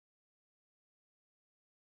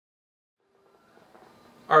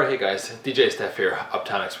Alright, hey guys, DJ Steph here,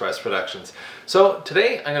 Uptown Express Productions. So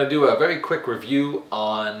today I'm going to do a very quick review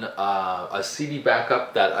on a CD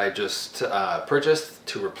backup that I just purchased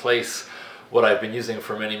to replace what I've been using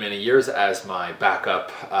for many years as my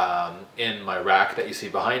backup in my rack that you see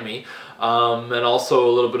behind me. And also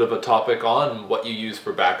a little bit of a topic on what you use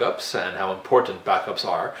for backups and how important backups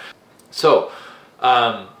are. So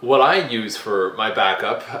what I use for my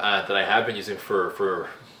backup that I have been using for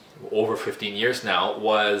over 15 years now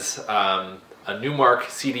was a Numark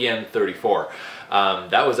CDN-34.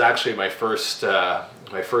 That was actually my first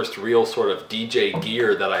real sort of DJ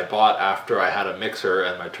gear that I bought after I had a mixer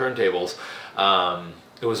and my turntables.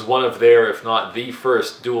 It was one of their, if not the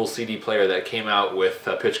first, dual CD player that came out with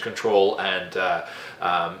pitch control and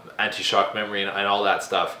anti-shock memory and all that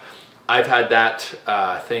stuff. I've had that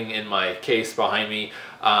thing in my case behind me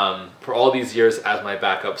for all these years as my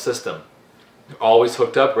backup system. Always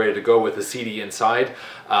hooked up, ready to go with a CD inside. 2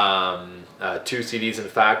 CDs in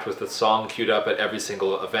fact, with the song queued up at every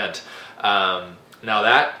single event. Now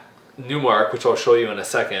that Numark, which I'll show you in a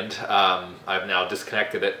second, I've now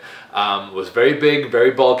disconnected it, was very big,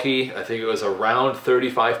 very bulky. I think it was around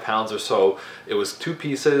 35 pounds or so. It was 2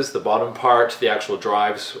 pieces. The bottom part, the actual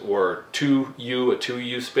drives, were a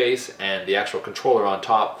 2U space, and the actual controller on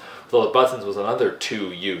top with all the buttons was another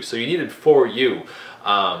 2U. So you needed 4U.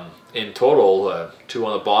 In total, 2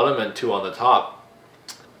 on the bottom and 2 on the top.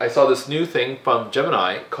 I saw this new thing from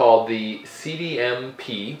Gemini called the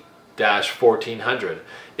CDMP-1400.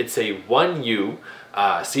 It's a 1U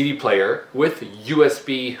CD player with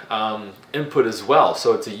USB input as well.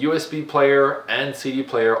 So it's a USB player and CD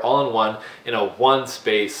player all in one in a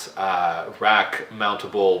 1-space rack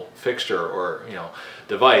mountable fixture or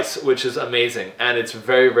device, which is amazing, and it's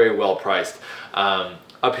very well priced.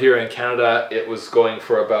 Up here in Canada, it was going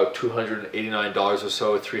for about $289 or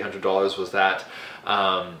so, $300 was that.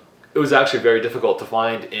 It was actually very difficult to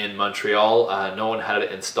find in Montreal. No one had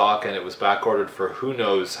it in stock, and it was back ordered for who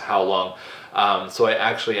knows how long. So I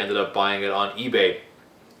actually ended up buying it on eBay.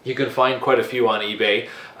 You can find quite a few on eBay,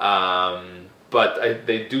 but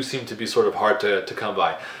they do seem to be sort of hard to come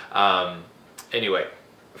by. Anyway,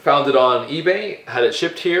 found it on eBay, had it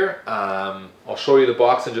shipped here. I'll show you the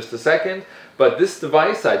box in just a second. But this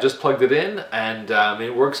device, I just plugged it in, and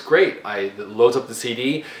it works great. It loads up the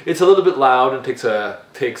CD. It's a little bit loud and takes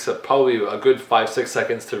probably a good 5-6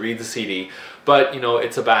 seconds to read the CD, but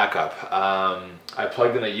it's a backup. I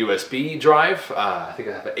plugged in a USB drive. I think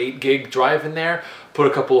I have an 8 gig drive in there. Put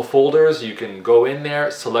a couple of folders. You can go in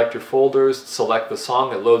there, select your folders, select the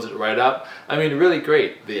song. It loads it right up. I mean, really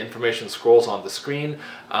great. The information scrolls on the screen.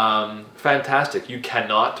 Fantastic. You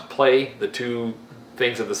cannot play the 2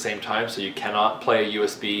 things at the same time, so you cannot play a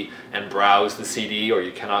USB and browse the CD, or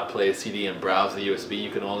you cannot play a CD and browse the USB. You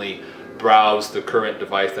can only browse the current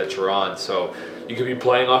device that you're on. So you could be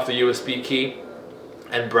playing off the USB key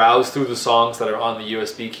and browse through the songs that are on the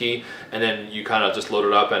USB key, and then you kind of just load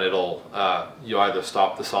it up, and it'll you either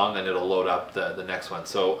stop the song and it'll load up the next one.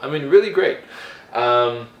 So I mean, really great.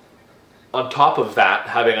 On top of that,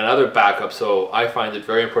 having another backup, so I find it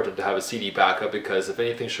very important to have a CD backup, because if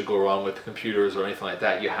anything should go wrong with computers or anything like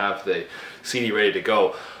that, you have the CD ready to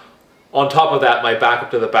go. On top of that, my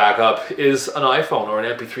backup to the backup is an iPhone or an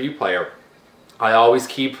MP3 player. I always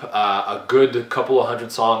keep a good couple of 100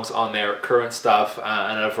 songs on there, current stuff,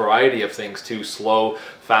 and a variety of things too, slow,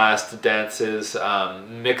 fast, dances,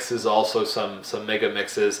 mixes, also some mega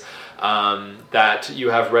mixes that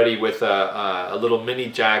you have ready with a little mini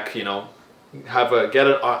jack. Get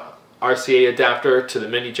an RCA adapter to the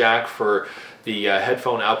mini jack for the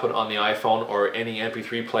headphone output on the iPhone or any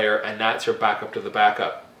MP3 player, and that's your backup to the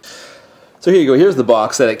backup. So here you go, here's the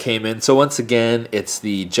box that it came in. So once again, it's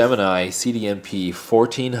the Gemini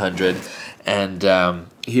CDMP-1400, and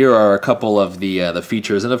here are a couple of the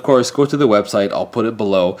features, and of course go to the website, I'll put it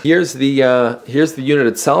below. Here's the unit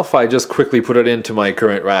itself. I just quickly put it into my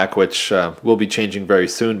current rack, which will be changing very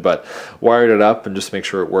soon, but wired it up and just make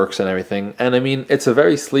sure it works and everything. And I mean, it's a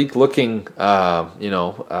very sleek looking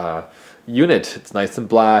unit. It's nice and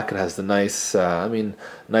black. It has the nice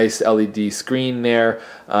nice LED screen there.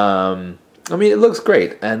 I mean, it looks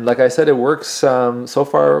great, and like I said, it works, so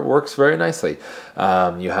far it works very nicely.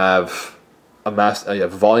 You have you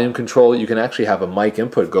have volume control. You can actually have a mic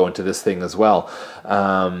input go into this thing as well.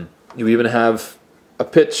 You even have a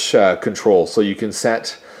pitch control, so you can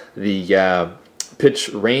set the pitch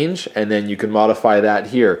range, and then you can modify that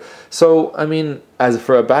here. So I mean, as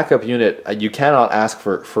for a backup unit, you cannot ask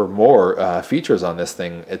for more features on this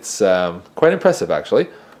thing. It's quite impressive, actually.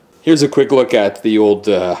 Here's a quick look at the old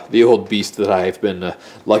beast that I've been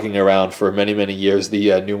lugging around for many years, the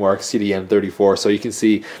Numark CDN-34. So you can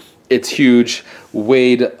see it's huge,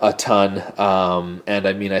 weighed a ton, and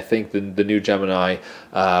I mean, I think the new Gemini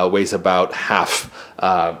weighs about half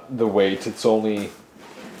the weight. It's only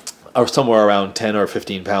somewhere around 10 or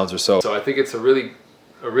 15 pounds or so. So I think it's a really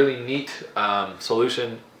neat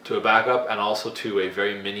solution to a backup and also to a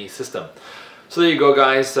very mini system. So there you go,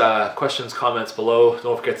 guys. Questions, comments below.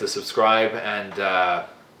 Don't forget to subscribe, and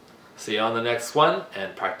see you on the next one,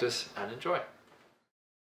 and practice and enjoy.